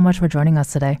both so much for joining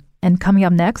us today. And coming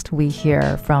up next, we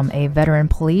hear from a veteran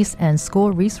police and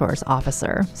school resource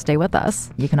officer. Stay with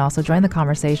us. You can also join the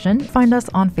conversation. Find us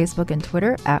on Facebook and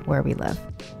Twitter at Where We Live.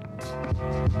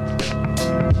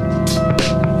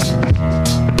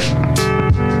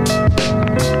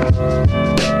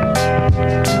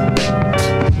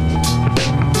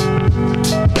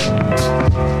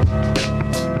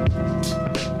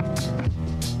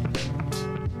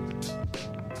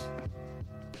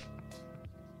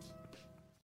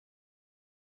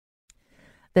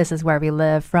 This is Where We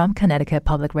Live from Connecticut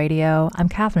Public Radio. I'm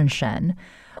Catherine Shen.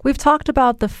 We've talked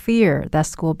about the fear that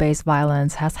school-based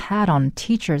violence has had on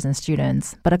teachers and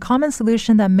students, but a common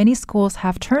solution that many schools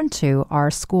have turned to are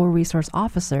school resource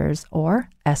officers, or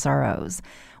SROs.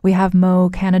 We have Mo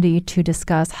Kennedy to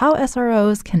discuss how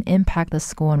SROs can impact the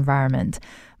school environment.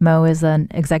 Mo is an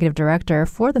executive director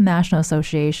for the National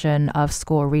Association of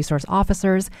School Resource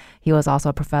Officers. He was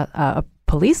also a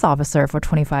police officer for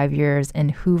 25 years in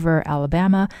Hoover,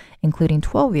 Alabama, including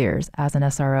 12 years as an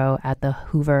SRO at the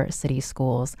Hoover City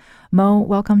Schools. Mo,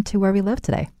 welcome to Where We Live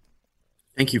today.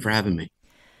 Thank you for having me.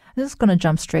 I'm just going to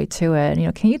jump straight to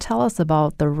it. Can you tell us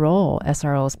about the role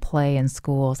SROs play in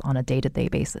schools on a day-to-day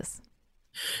basis?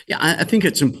 Yeah, I think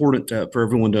it's important for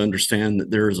everyone to understand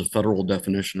that there is a federal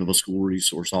definition of a school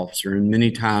resource officer. And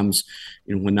many times,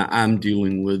 when I'm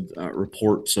dealing with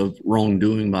reports of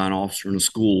wrongdoing by an officer in a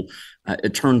school,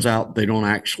 it turns out they don't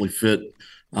actually fit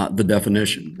the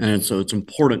definition. And so it's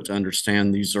important to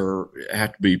understand these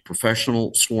have to be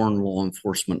professional, sworn law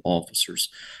enforcement officers.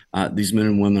 These men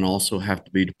and women also have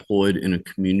to be deployed in a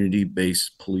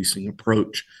community-based policing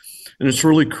approach. And it's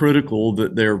really critical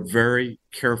that they're very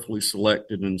carefully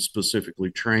selected and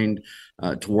specifically trained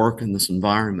to work in this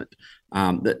environment.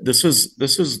 This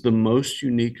is the most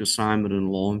unique assignment in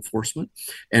law enforcement,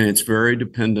 and it's very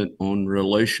dependent on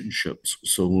relationships.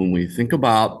 So when we think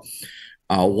about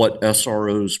what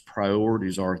SRO's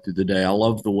priorities are through the day, I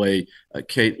love the way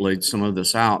Kate laid some of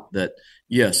this out, that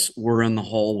yes, we're in the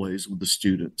hallways with the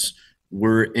students.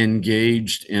 We're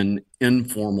engaged in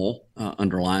informal,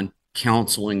 underline,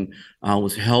 counseling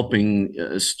with helping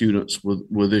students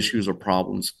with issues or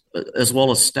problems, as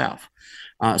well as staff.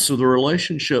 So the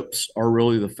relationships are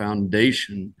really the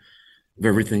foundation of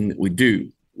everything that we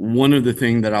do. One of the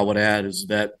things that I would add is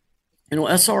that,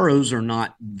 SROs are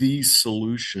not the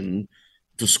solution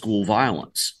to school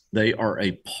violence. They are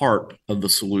a part of the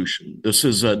solution.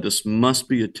 This must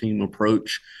be a team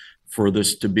approach for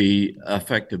this to be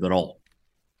effective at all.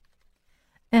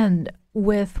 And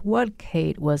with what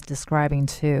Kate was describing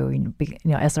too,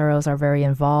 SROs are very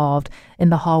involved in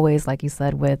the hallways, like you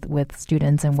said, with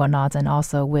students and whatnot, and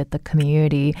also with the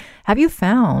community. Have you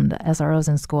found SROs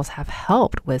in schools have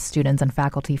helped with students and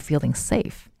faculty feeling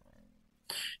safe?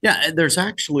 Yeah, there's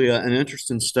actually an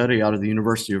interesting study out of the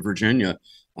University of Virginia,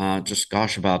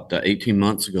 about 18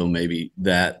 months ago, maybe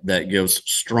that gives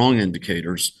strong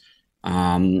indicators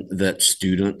that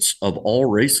students of all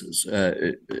races,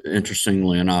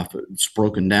 interestingly enough, it's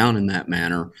broken down in that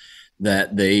manner,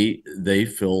 that they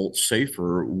feel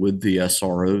safer with the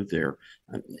SRO there.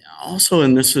 Also,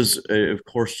 and this is of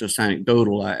course just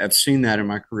anecdotal, I've seen that in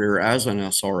my career as an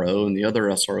SRO and the other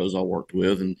SROs I worked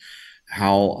with, and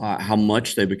how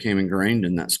much they became ingrained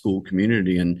in that school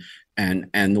community, and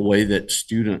the way that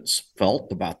students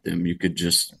felt about them, you could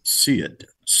just see it.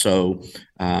 So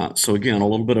again, a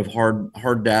little bit of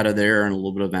hard data there and a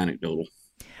little bit of anecdotal.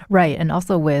 Right, and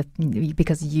also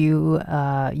because you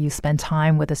spend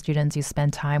time with the students, you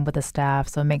spend time with the staff,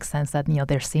 so it makes sense that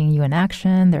they're seeing you in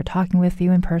action, they're talking with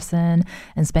you in person,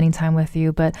 and spending time with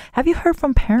you. But have you heard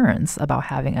from parents about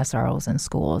having SROs in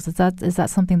schools? Is that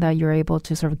something that you're able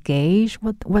to sort of gauge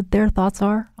what their thoughts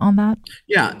are on that?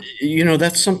 Yeah,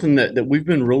 that's something that we've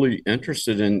been really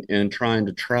interested in trying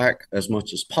to track as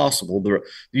much as possible. The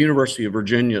University of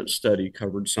Virginia study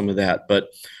covered some of that, but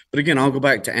again, I'll go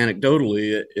back to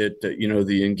anecdotally.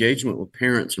 The engagement with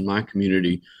parents in my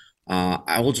community,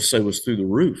 I will just say, was through the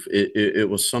roof. It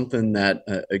was something that,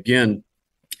 again,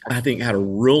 I think had a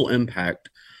real impact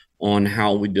on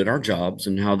how we did our jobs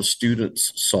and how the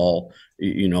students saw,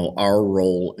 our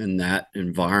role in that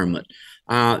environment.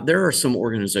 There are some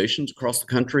organizations across the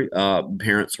country,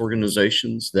 parents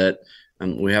organizations that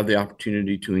we have the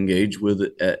opportunity to engage with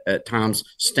at times.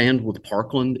 Stand with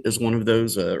Parkland is one of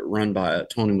those, run by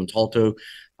Tony Montalto.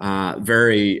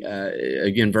 Very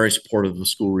supportive of the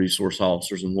school resource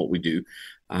officers and what we do.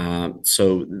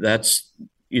 So that's,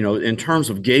 in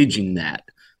terms of gauging that,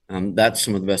 that's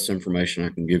some of the best information I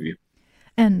can give you.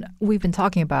 And we've been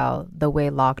talking about the way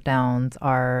lockdowns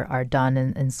are done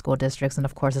in school districts. And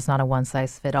of course, it's not a one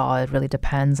size fit all. It really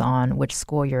depends on which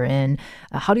school you're in.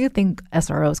 How do you think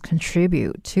SROs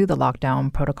contribute to the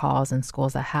lockdown protocols in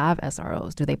schools that have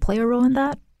SROs? Do they play a role in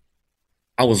that?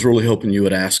 I was really hoping you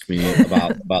would ask me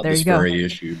about this very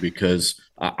issue, because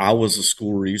I was a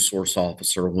school resource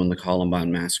officer when the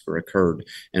Columbine massacre occurred.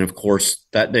 And of course,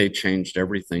 that day changed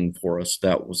everything for us.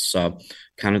 That was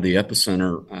kind of the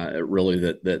epicenter, really,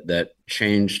 that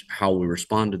changed how we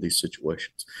respond to these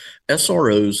situations.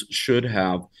 SROs should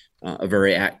have a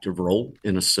very active role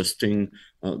in assisting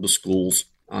the schools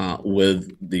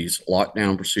with these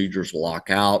lockdown procedures,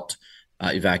 lockout,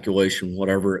 evacuation,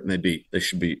 whatever it may be. They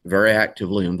should be very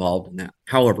actively involved in that.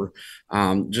 However,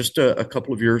 just a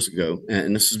couple of years ago,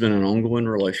 and this has been an ongoing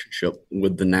relationship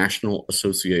with the National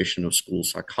Association of School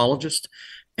Psychologists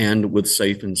and with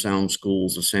Safe and Sound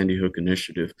Schools, the Sandy Hook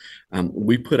Initiative,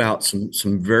 we put out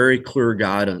some very clear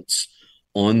guidance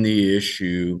on the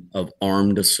issue of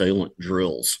armed assailant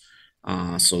drills.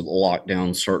 So the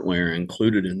lockdowns certainly are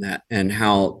included in that, and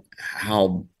how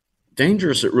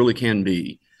dangerous it really can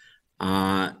be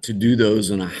to do those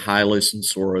in a highly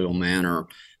sensorial manner,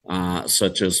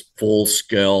 such as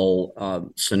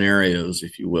full-scale scenarios,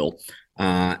 if you will,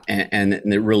 and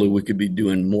that really we could be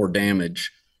doing more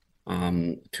damage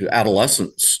to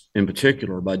adolescents in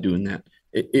particular by doing that.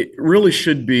 It really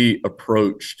should be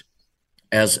approached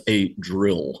as a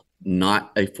drill,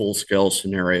 not a full-scale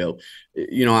scenario.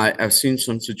 I've seen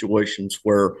some situations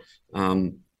where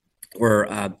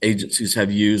agencies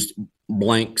have used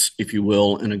blanks, if you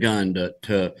will, in a gun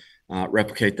to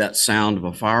replicate that sound of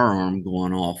a firearm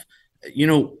going off.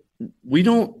 We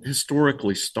don't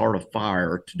historically start a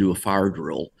fire to do a fire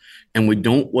drill, and we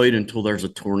don't wait until there's a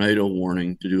tornado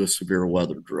warning to do a severe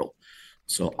weather drill.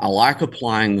 So I like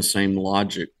applying the same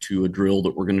logic to a drill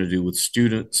that we're going to do with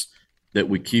students, that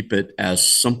we keep it as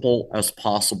simple as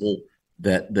possible,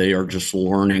 that they are just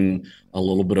learning a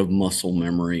little bit of muscle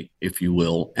memory, if you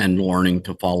will, and learning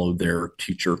to follow their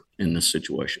teacher in this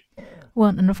situation. Well,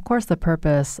 and of course, the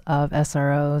purpose of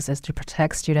SROs is to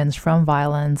protect students from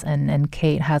violence. And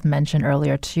Kate has mentioned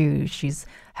earlier, too, she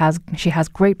has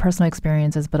great personal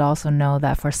experiences, but also know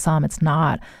that for some, it's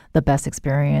not the best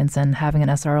experience. And having an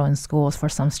SRO in schools, for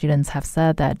some students have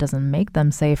said that doesn't make them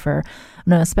safer.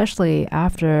 Especially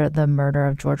after the murder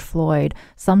of George Floyd,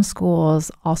 some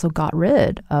schools also got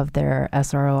rid of their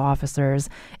SRO officers.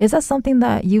 Is that something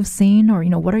that you've seen, or,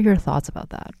 what are your thoughts about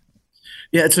that?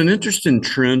 Yeah, it's an interesting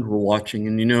trend we're watching.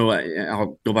 And,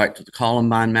 I'll go back to the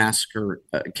Columbine massacre.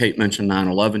 Kate mentioned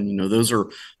 9/11. Those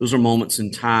are moments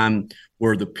in time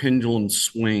where the pendulum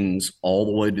swings all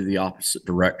the way to the opposite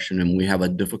direction, and we have a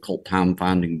difficult time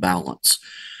finding balance.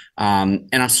 And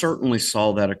I certainly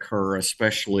saw that occur,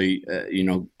 especially,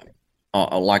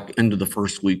 like into the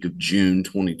first week of June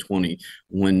 2020,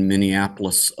 when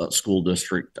Minneapolis school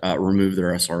district removed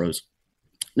their SROs.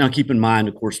 Now, keep in mind,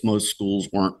 of course, most schools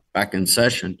weren't back in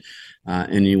session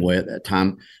anyway at that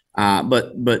time,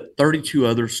 but 32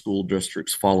 other school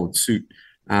districts followed suit.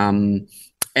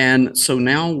 And so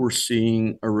now we're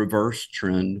seeing a reverse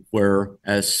trend where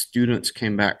as students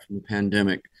came back from the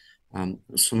pandemic,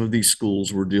 some of these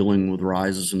schools were dealing with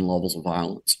rises in levels of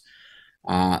violence.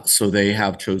 So they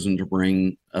have chosen to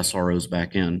bring SROs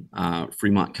back in.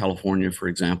 Fremont, California, for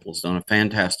example, has done a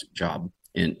fantastic job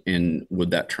in with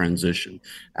that transition.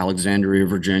 Alexandria,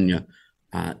 Virginia,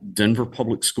 Denver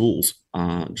Public Schools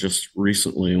just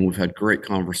recently, and we've had great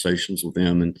conversations with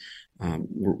them, and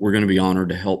we're going to be honored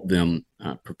to help them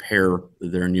prepare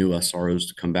their new SROs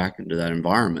to come back into that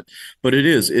environment. But it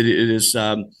is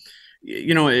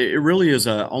it really is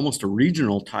almost a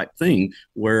regional type thing,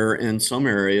 where in some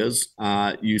areas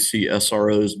you see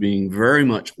SROs being very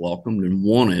much welcomed and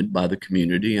wanted by the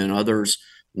community, and others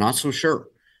not so sure.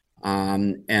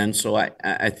 And so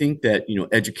I think that,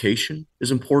 education is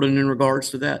important in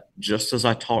regards to that, just as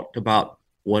I talked about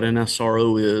what an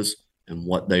SRO is and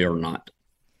what they are not.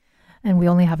 And we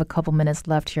only have a couple minutes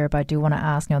left here, but I do want to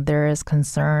ask, there is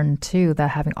concern, too,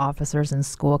 that having officers in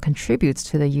school contributes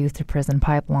to the youth to prison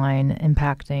pipeline,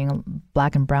 impacting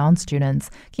Black and brown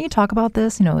students. Can you talk about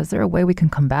this? Is there a way we can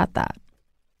combat that?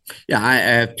 Yeah, I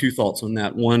have two thoughts on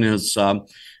that. One is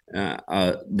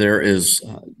there is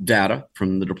data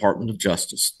from the Department of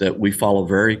Justice that we follow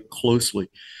very closely.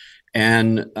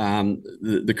 And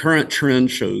the current trend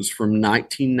shows from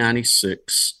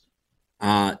 1996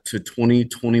 to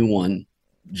 2021,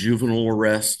 juvenile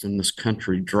arrests in this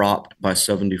country dropped by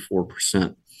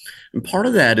 74%. And part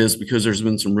of that is because there's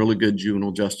been some really good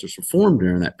juvenile justice reform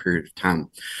during that period of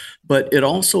time. But it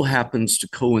also happens to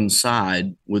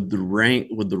coincide with the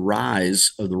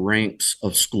rise of the ranks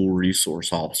of school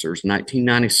resource officers.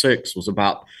 1996 was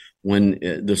about when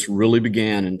this really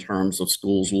began in terms of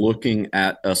schools looking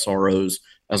at SROs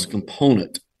as a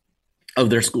component of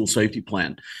their school safety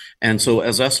plan. And so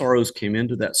as SROs came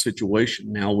into that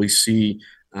situation, now we see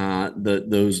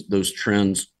those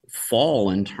trends fall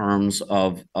in terms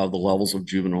of the levels of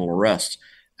juvenile arrests.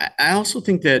 I also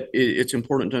think that it's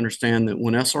important to understand that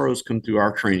when SROs come through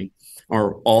our training,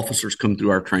 or officers come through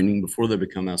our training before they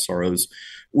become SROs,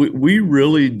 we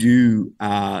really do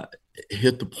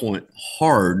hit the point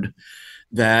hard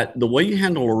that the way you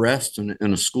handle arrests in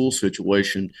a school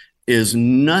situation is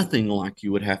nothing like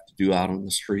you would have to do out on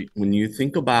the street. When you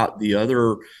think about the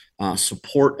other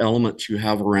support elements you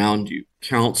have around you,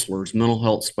 counselors, mental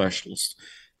health specialists,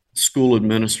 school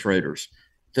administrators,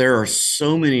 there are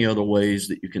so many other ways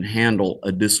that you can handle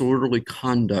a disorderly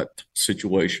conduct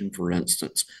situation, for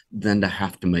instance, than to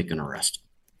have to make an arrest.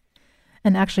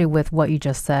 And actually, with what you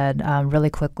just said, really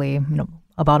quickly,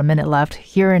 about a minute left.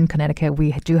 Here in Connecticut,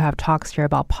 we do have talks here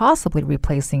about possibly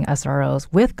replacing SROs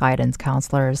with guidance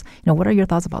counselors. What are your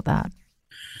thoughts about that?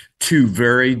 Two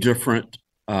very different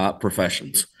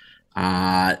professions.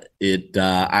 I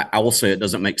will say it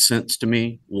doesn't make sense to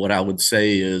me. What I would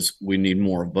say is we need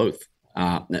more of both.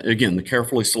 Again, the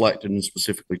carefully selected and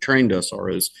specifically trained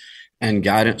SROs and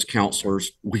guidance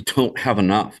counselors, we don't have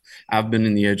enough. I've been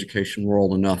in the education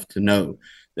world enough to know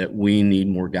that we need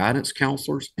more guidance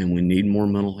counselors and we need more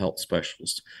mental health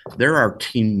specialists. They're our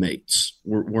teammates.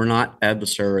 We're not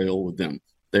adversarial with them.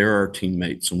 They're our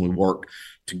teammates, and we work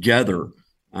together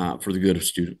for the good of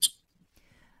students.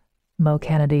 Mo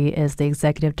Kennedy is the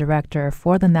executive director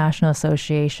for the National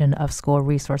Association of School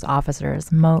Resource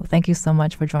Officers. Mo, thank you so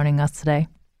much for joining us today.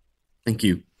 Thank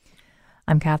you.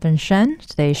 I'm Catherine Shen.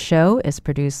 Today's show is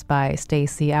produced by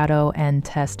Stacey Addo and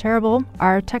Tess Terrible.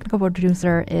 Our technical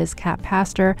producer is Kat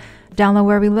Pastor. Download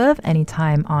Where We Live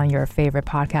anytime on your favorite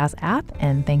podcast app.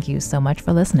 And thank you so much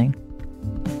for listening.